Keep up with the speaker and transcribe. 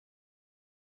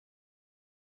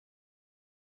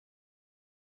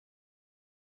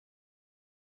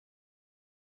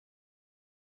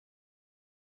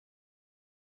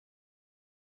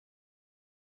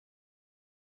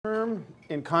Term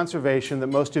in conservation that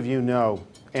most of you know,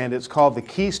 and it's called the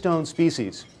keystone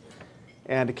species.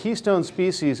 And a keystone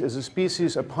species is a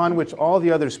species upon which all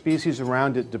the other species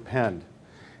around it depend.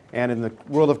 And in the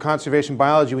world of conservation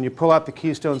biology, when you pull out the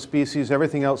keystone species,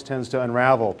 everything else tends to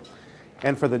unravel.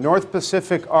 And for the North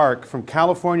Pacific arc, from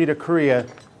California to Korea,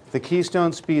 the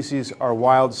keystone species are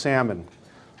wild salmon.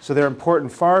 So they're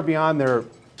important far beyond their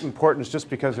importance just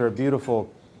because they're a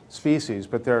beautiful species,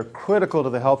 but they're critical to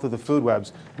the health of the food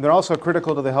webs, and they're also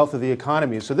critical to the health of the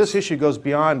economy. So this issue goes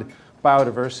beyond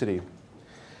biodiversity.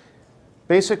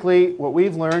 Basically, what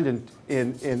we've learned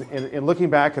in looking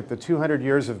back at the 200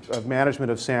 years of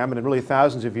management of salmon, and really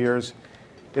thousands of years,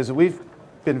 is that we've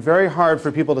been very hard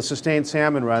for people to sustain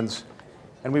salmon runs.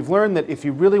 And we've learned that if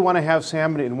you really want to have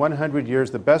salmon in 100 years,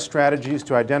 the best strategy is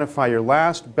to identify your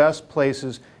last best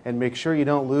places and make sure you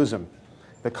don't lose them.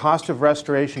 The cost of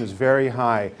restoration is very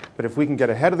high, but if we can get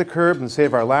ahead of the curve and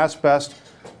save our last best,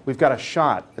 we've got a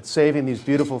shot at saving these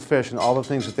beautiful fish and all the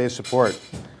things that they support.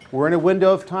 We're in a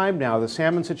window of time now. The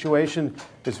salmon situation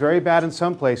is very bad in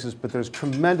some places, but there's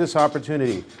tremendous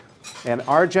opportunity. And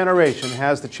our generation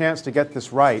has the chance to get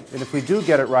this right. And if we do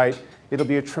get it right, it'll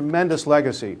be a tremendous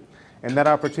legacy. And that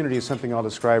opportunity is something I'll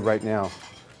describe right now.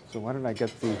 So why don't I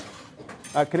get the...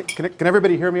 Can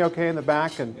everybody hear me okay in the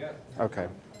back? And, okay.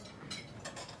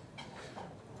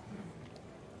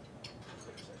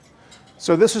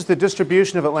 So this is the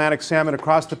distribution of Atlantic salmon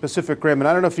across the Pacific Rim. And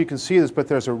I don't know if you can see this, but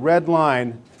there's a red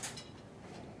line.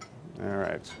 All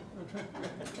right.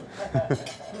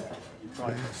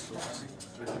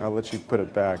 I'll let you put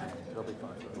it back.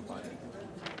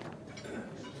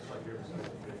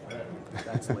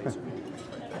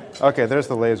 Okay, there's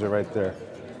the laser right there.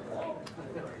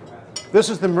 This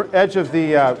is the edge of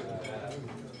the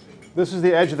This is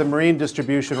the edge of the marine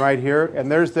distribution right here,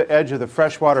 and there's the edge of the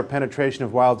freshwater penetration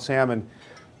of wild salmon.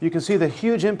 You can see the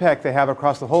huge impact they have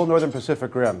across the whole northern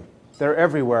Pacific Rim. They're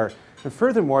everywhere. And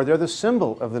furthermore, they're the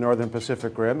symbol of the northern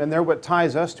Pacific Rim, and they're what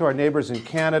ties us to our neighbors in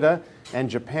Canada and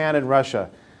Japan and Russia.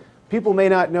 People may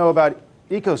not know about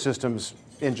ecosystems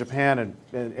in Japan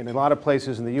and in a lot of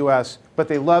places in the US, but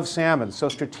they love salmon. So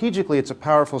strategically, it's a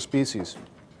powerful species.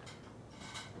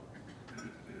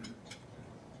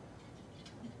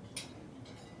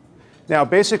 Now,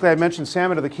 basically, I mentioned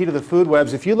salmon are the key to the food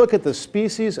webs. If you look at the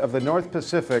species of the North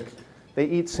Pacific, they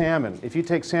eat salmon. If you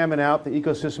take salmon out, the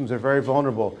ecosystems are very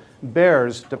vulnerable.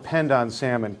 Bears depend on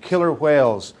salmon, killer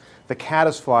whales, the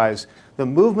caddisflies. The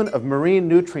movement of marine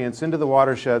nutrients into the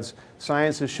watersheds,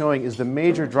 science is showing, is the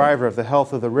major driver of the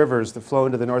health of the rivers that flow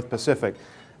into the North Pacific.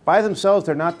 By themselves,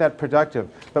 they're not that productive,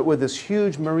 but with this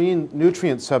huge marine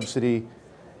nutrient subsidy,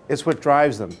 it's what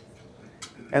drives them.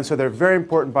 And so they're very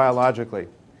important biologically.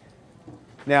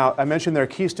 Now, I mentioned they're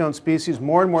keystone species.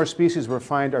 More and more species we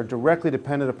find are directly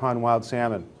dependent upon wild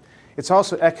salmon. It's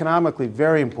also economically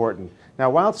very important.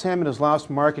 Now, wild salmon has lost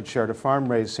market share to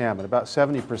farm-raised salmon, about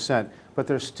 70%, but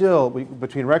there's still,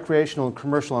 between recreational and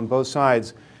commercial on both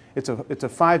sides, it's a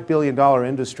 $5 billion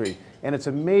industry, and it's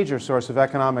a major source of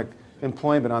economic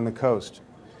employment on the coast.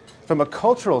 From a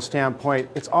cultural standpoint,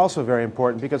 it's also very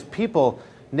important because people,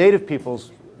 native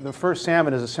peoples, the first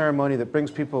salmon is a ceremony that brings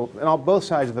people on both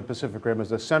sides of the Pacific Rim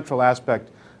as a central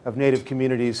aspect of native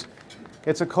communities.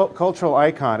 It's a cultural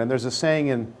icon, and there's a saying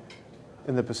in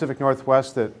the Pacific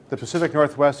Northwest that the Pacific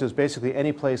Northwest is basically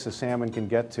any place a salmon can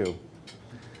get to.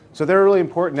 So they're really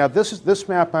important. Now this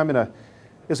map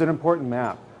is an important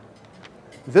map.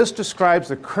 This describes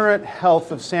the current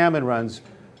health of salmon runs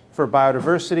for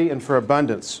biodiversity and for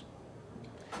abundance.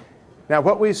 Now,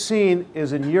 what we've seen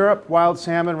is in Europe, wild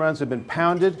salmon runs have been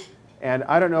pounded, and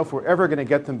I don't know if we're ever going to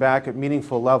get them back at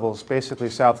meaningful levels, basically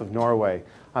south of Norway.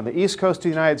 On the east coast of the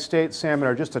United States, salmon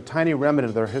are just a tiny remnant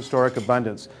of their historic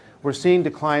abundance. We're seeing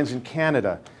declines in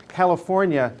Canada.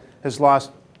 California has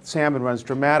lost salmon runs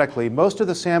dramatically. Most of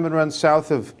the salmon runs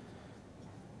south of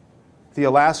the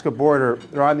Alaska border,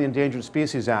 they're on the Endangered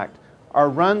Species Act. Our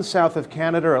runs south of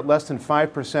Canada are at less than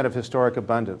 5% of historic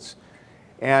abundance.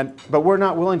 But we're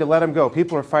not willing to let them go.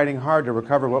 People are fighting hard to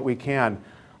recover what we can.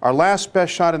 Our last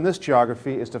best shot in this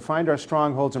geography is to find our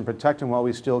strongholds and protect them while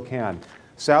we still can.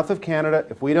 South of Canada,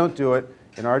 if we don't do it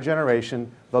in our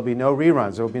generation, there'll be no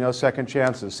reruns. There will be no second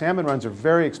chances. Salmon runs are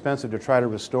very expensive to try to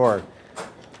restore.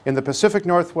 In the Pacific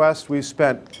Northwest, we've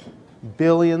spent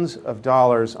billions of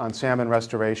dollars on salmon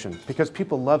restoration because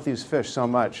people love these fish so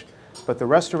much. But the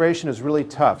restoration is really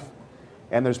tough.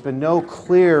 And there's been no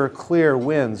clear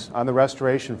wins on the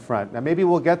restoration front. Now, maybe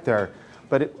we'll get there,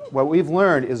 but what we've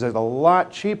learned is it's a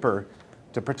lot cheaper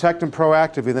to protect them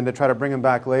proactively than to try to bring them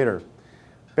back later.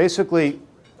 Basically,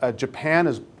 Japan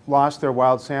is lost their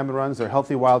wild salmon runs, their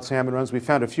healthy wild salmon runs. We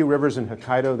found a few rivers in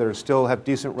Hokkaido that still have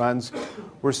decent runs.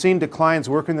 We're seeing declines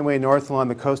working their way north along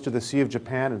the coast of the Sea of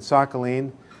Japan and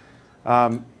Sakhalin.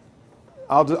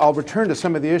 I'll return to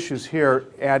some of the issues here.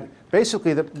 And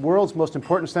basically, the world's most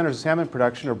important centers of salmon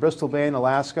production are Bristol Bay in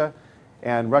Alaska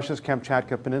and Russia's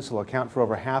Kamchatka Peninsula account for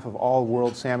over half of all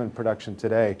world salmon production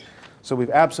today. So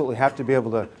we absolutely have to be able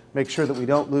to make sure that we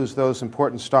don't lose those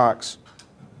important stocks.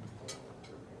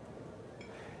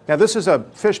 Now, this is a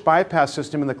fish bypass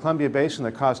system in the Columbia Basin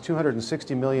that cost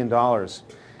 $260 million.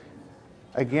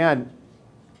 Again,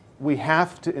 we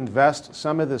have to invest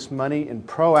some of this money in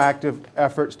proactive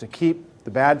efforts to keep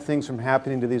the bad things from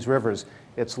happening to these rivers.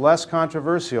 It's less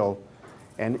controversial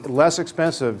and less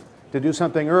expensive to do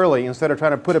something early instead of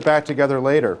trying to put it back together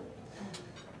later.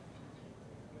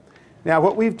 Now,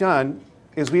 what we've done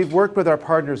is we've worked with our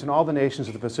partners in all the nations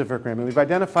of the Pacific Rim, and we've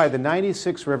identified the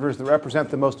 96 rivers that represent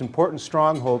the most important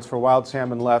strongholds for wild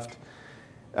salmon left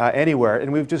anywhere,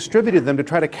 and we've distributed them to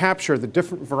try to capture the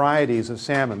different varieties of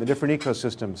salmon, the different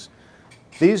ecosystems.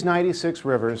 These 96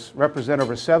 rivers represent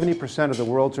over 70% of the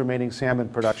world's remaining salmon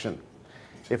production.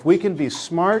 If we can be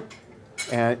smart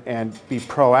and be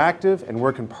proactive and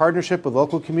work in partnership with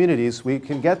local communities, we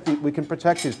can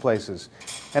protect these places.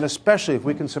 And especially if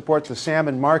we can support the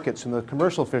salmon markets and the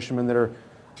commercial fishermen that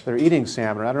are eating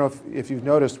salmon. I don't know if you've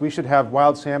noticed, we should have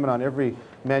wild salmon on every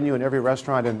menu in every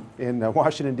restaurant in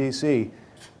Washington, D.C.,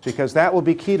 because that will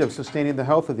be key to sustaining the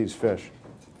health of these fish.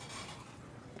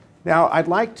 Now, I'd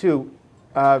like to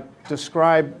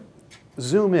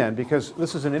zoom in, because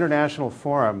this is an international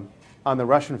forum on the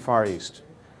Russian Far East,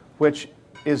 which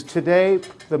is today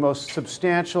the most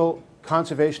substantial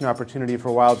conservation opportunity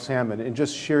for wild salmon in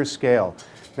just sheer scale.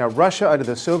 Now, Russia under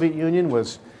the Soviet Union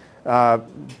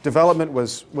development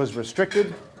was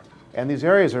restricted, and these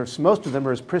areas most of them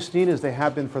are as pristine as they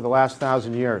have been for the last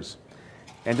 1,000 years.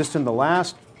 And just since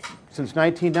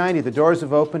 1990, the doors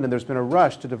have opened and there's been a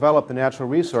rush to develop the natural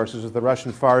resources of the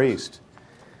Russian Far East.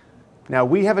 Now,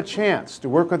 we have a chance to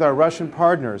work with our Russian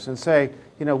partners and say,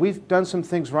 you know, we've done some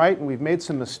things right and we've made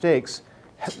some mistakes.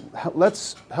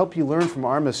 Let's help you learn from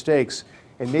our mistakes,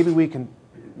 and maybe we can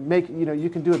you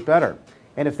can do it better.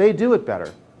 And if they do it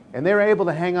better, and they're able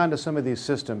to hang on to some of these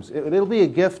systems, it'll be a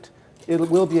gift. It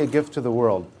will be a gift to the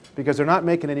world, because they're not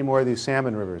making any more of these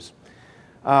salmon rivers.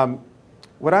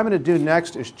 What I'm going to do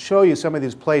next is show you some of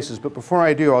these places, but before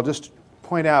I do, I'll just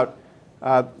point out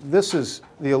this is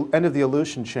the end of the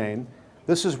Aleutian chain.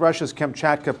 This is Russia's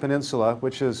Kamchatka Peninsula,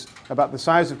 which is about the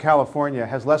size of California,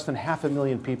 has less than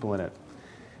 500,000 people in it.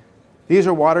 These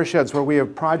are watersheds where we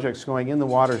have projects going in the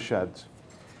watersheds.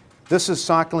 This is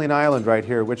Sakhalin Island right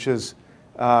here, which is,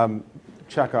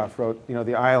 Chekhov wrote,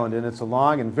 the island, and it's a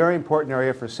long and very important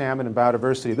area for salmon and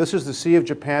biodiversity. This is the Sea of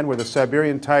Japan, where the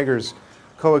Siberian tigers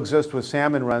coexist with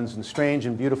salmon runs and strange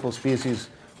and beautiful species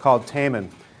called taimen.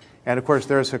 And of course,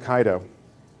 there's Hokkaido.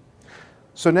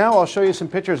 So now I'll show you some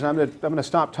pictures, and I'm going to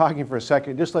stop talking for a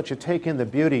second, just let you take in the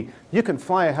beauty. You can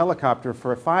fly a helicopter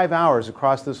for 5 hours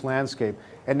across this landscape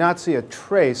and not see a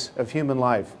trace of human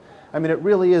life. I mean, it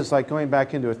really is like going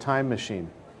back into a time machine.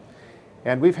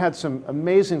 And we've had some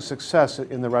amazing success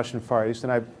in the Russian Far East,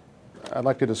 and I'd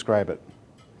like to describe it.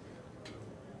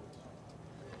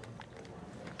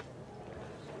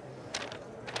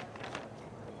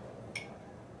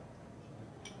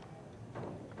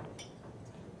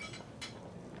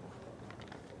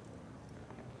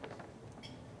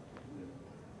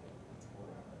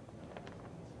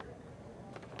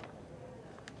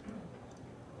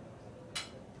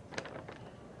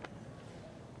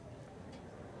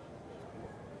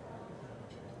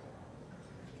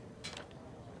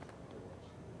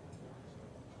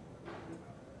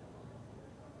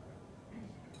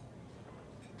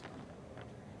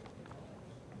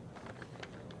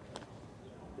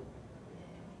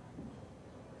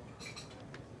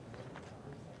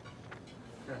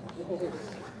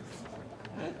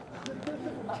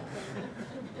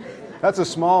 That's a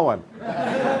small one.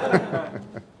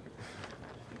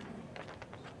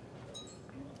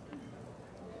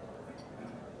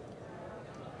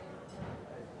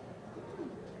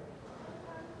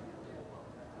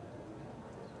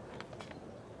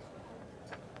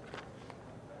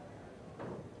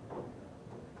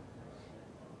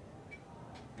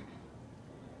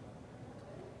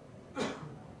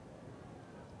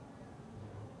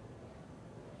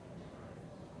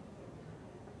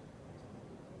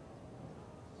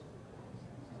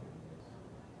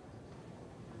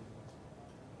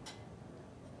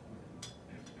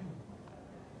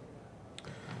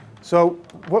 So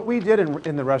what we did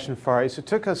in the Russian Far East, it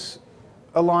took us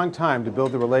a long time to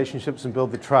build the relationships and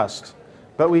build the trust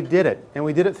But we did it, and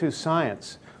we did it through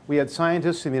science. We had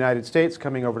scientists in the United States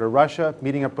coming over to Russia,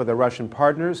 meeting up with their Russian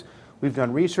partners. We've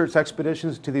done research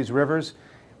expeditions to these rivers.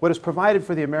 What is provided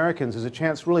for the Americans is a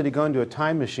chance really to go into a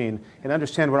time machine and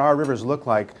understand what our rivers look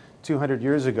like 200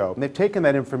 years ago. And they've taken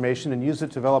that information and used it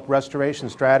to develop restoration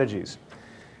strategies.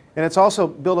 And it's also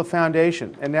built a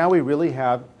foundation. And now we really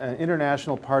have an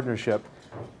international partnership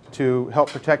to help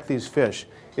protect these fish.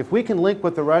 If we can link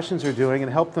what the Russians are doing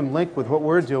and help them link with what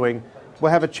we're doing,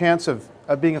 we'll have a chance of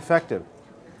being effective.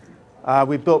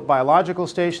 We've built biological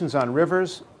stations on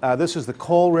rivers. This is the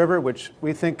Cole River, which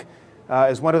we think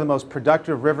is one of the most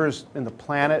productive rivers in the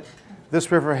planet.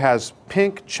 This river has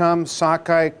pink, chum,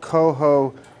 sockeye,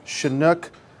 coho,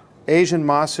 chinook, Asian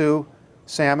masu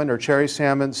salmon or cherry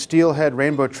salmon, steelhead,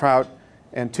 rainbow trout,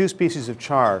 and 2 species of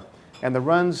char. And the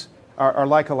runs are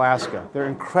like Alaska. They're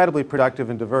incredibly productive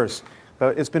and diverse.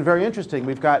 But it's been very interesting.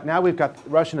 Now we've got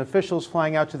Russian officials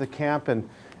flying out to the camp, and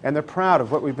they're proud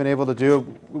of what we've been able to do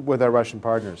with our Russian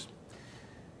partners.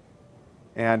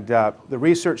 And the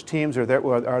research teams are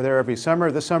there every summer.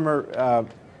 This summer,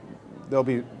 there'll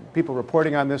be people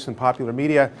reporting on this in popular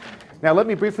media. Now, let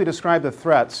me briefly describe the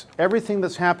threats. Everything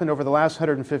that's happened over the last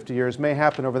 150 years may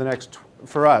happen over the next,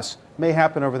 for us, may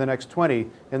happen over the next 20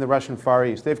 in the Russian Far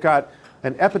East. They've got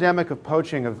an epidemic of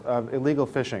poaching of illegal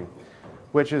fishing,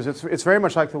 which is, it's very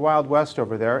much like the Wild West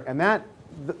over there, and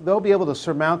they'll be able to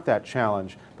surmount that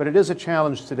challenge. But it is a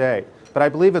challenge today. But I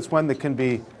believe it's one that can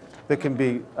be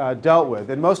dealt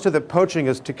with. And most of the poaching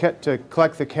is to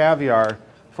collect the caviar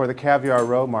for the caviar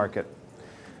roe market.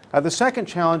 The second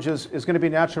challenge is going to be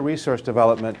natural resource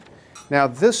development. Now,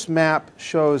 this map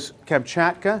shows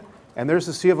Kamchatka, and there's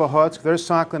the Sea of Okhotsk, there's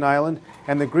Sakhalin Island,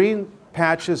 and the green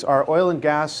patches are oil and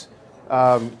gas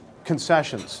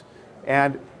concessions.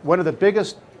 And one of the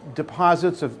biggest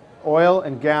deposits of oil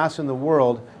and gas in the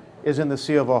world is in the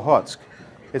Sea of Okhotsk.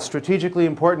 It's strategically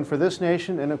important for this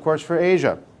nation and, of course, for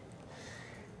Asia.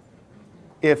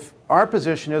 If our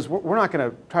position is we're not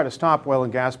going to try to stop oil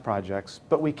and gas projects,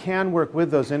 but we can work with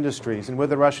those industries and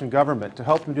with the Russian government to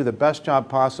help them do the best job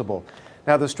possible.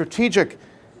 Now, the strategic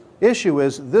issue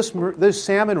is this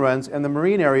salmon runs and the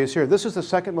marine areas here. This is the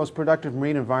second most productive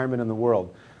marine environment in the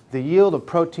world. The yield of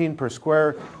protein per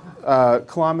square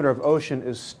kilometer of ocean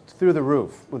is through the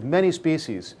roof with many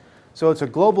species. So it's a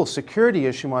global security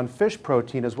issue on fish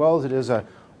protein as well as it is an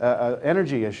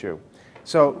energy issue.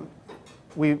 So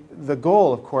the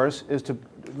goal, of course, is to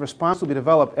responsibly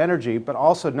develop energy, but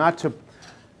also not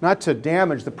to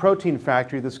damage the protein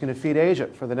factory that's going to feed Asia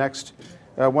for the next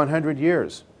 100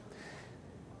 years.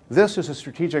 This is a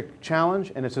strategic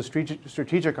challenge, and it's a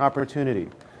strategic opportunity.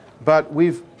 But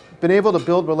we've been able to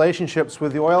build relationships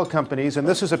with the oil companies, and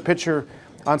this is a picture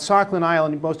on Sakhalin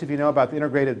Island. Most of you know about the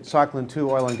integrated Sakhalin 2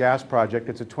 oil and gas project.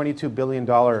 It's a $22 billion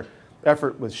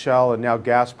effort with Shell, and now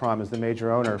Gazprom is the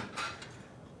major owner.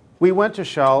 We went to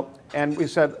Shell and we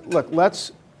said, look,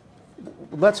 let's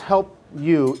help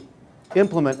you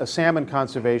implement a salmon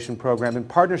conservation program in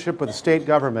partnership with the state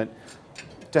government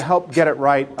to help get it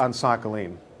right on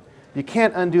Sakhalin. You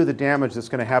can't undo the damage that's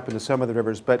going to happen to some of the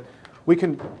rivers, but we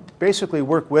can basically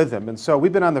work with them. And so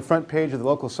we've been on the front page of the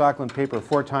local Sakhalin paper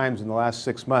 4 times in the last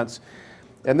 6 months.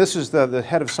 And this is the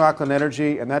head of Sakhalin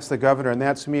Energy, and that's the governor, and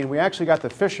that's me. And we actually got the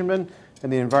fishermen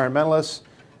and the environmentalists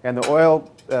and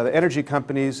the energy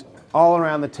companies all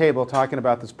around the table talking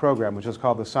about this program, which is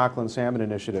called the Sakhalin Salmon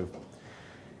Initiative.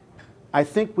 I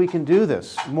think we can do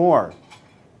this more.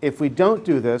 If we don't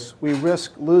do this, we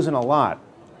risk losing a lot.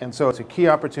 And so it's a key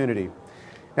opportunity.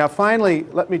 Now finally,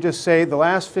 let me just say, the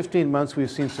last 15 months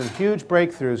we've seen some huge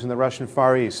breakthroughs in the Russian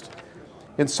Far East.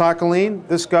 In Sakhalin,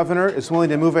 this governor is willing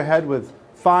to move ahead with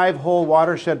 5 whole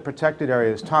watershed protected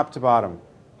areas, top to bottom.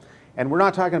 And we're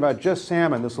not talking about just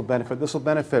salmon this will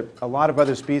benefit a lot of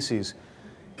other species.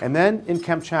 And then in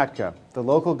Kamchatka, the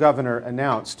local governor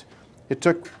announced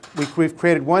we've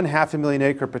created 1 500,000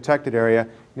 acre protected area.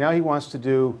 Now he wants to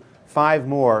do 5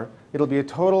 more. It'll be a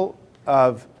total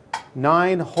of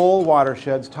 9 whole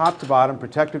watersheds, top to bottom,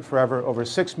 protected forever, over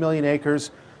 6 million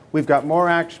acres. We've got more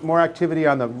activity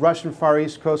on the Russian Far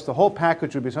East coast. The whole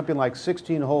package would be something like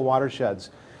 16 whole watersheds.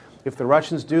 If the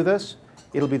Russians do this,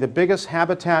 it'll be the biggest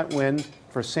habitat win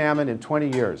for salmon in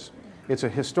 20 years. It's a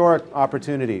historic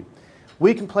opportunity.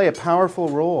 We can play a powerful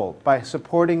role by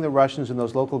supporting the Russians and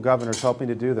those local governors helping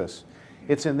to do this.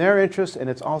 It's in their interest, and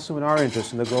it's also in our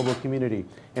interest in the global community.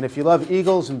 And if you love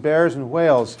eagles and bears and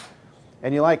whales,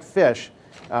 and you like fish,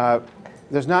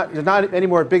 there's not any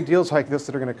more big deals like this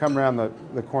that are going to come around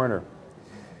the corner.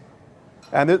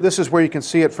 And this is where you can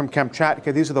see it from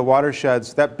Kamchatka. These are the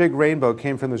watersheds. That big rainbow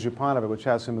came from the Zhupanova, which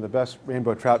has some of the best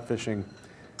rainbow trout fishing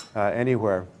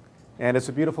anywhere. And it's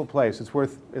a beautiful place. It's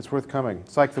worth coming.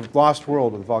 It's like the lost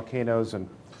world with volcanoes and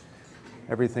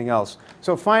everything else.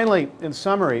 So finally, in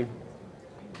summary,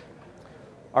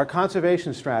 our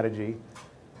conservation strategy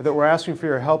that we're asking for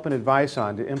your help and advice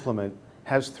on to implement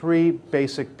has three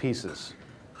basic pieces.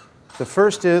 The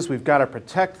first is we've got to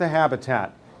protect the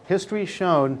habitat. History's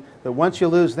shown that once you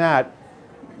lose that,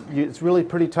 it's really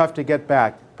pretty tough to get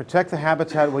back. Protect the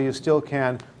habitat while you still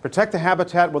can. Protect the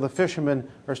habitat while the fishermen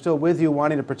are still with you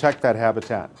wanting to protect that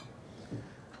habitat.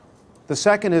 The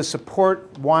second is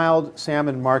support wild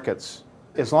salmon markets.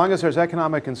 As long as there's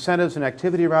economic incentives and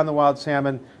activity around the wild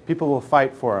salmon, people will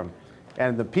fight for them.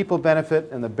 And the people benefit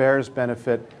and the bears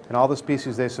benefit and all the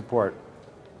species they support.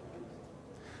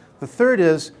 The third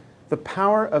is the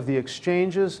power of the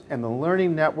exchanges and the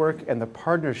learning network and the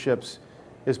partnerships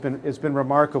has been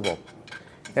remarkable.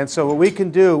 And so what we can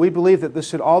do, we believe that this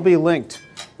should all be linked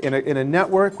in a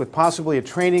network with possibly a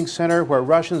training center where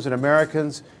Russians and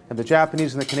Americans and the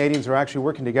Japanese and the Canadians are actually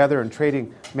working together and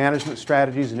trading management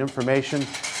strategies and information.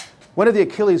 One of the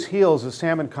Achilles heels of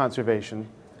salmon conservation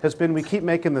has been we keep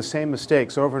making the same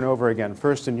mistakes over and over again,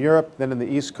 first in Europe, then in the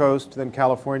East Coast, then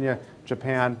California,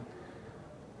 Japan.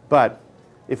 But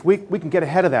if we can get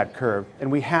ahead of that curve,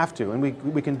 and we have to, and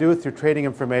we can do it through trading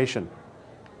information.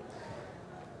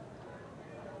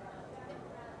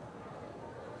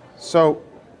 So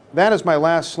that is my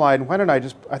last slide. Why don't I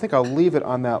think I'll leave it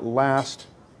on that last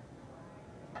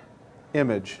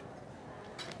image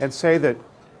and say that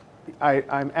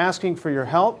I'm asking for your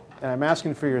help and I'm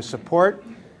asking for your support.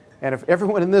 And if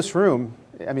everyone in this room,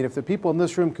 I mean, if the people in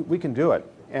this room, we can do it.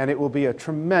 And it will be a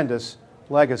tremendous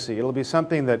legacy. It'll be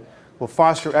something that will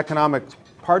foster economic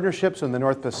partnerships in the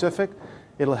North Pacific.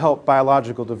 It'll help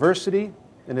biological diversity,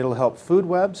 and it'll help food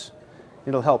webs.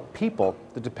 It'll help people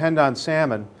that depend on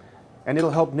salmon, and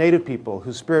it'll help native people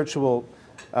who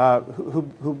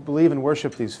who believe and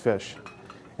worship these fish.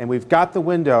 And we've got the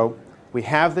window. We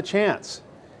have the chance.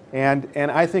 And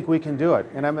I think we can do it.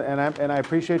 And I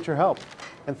appreciate your help.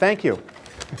 And thank you.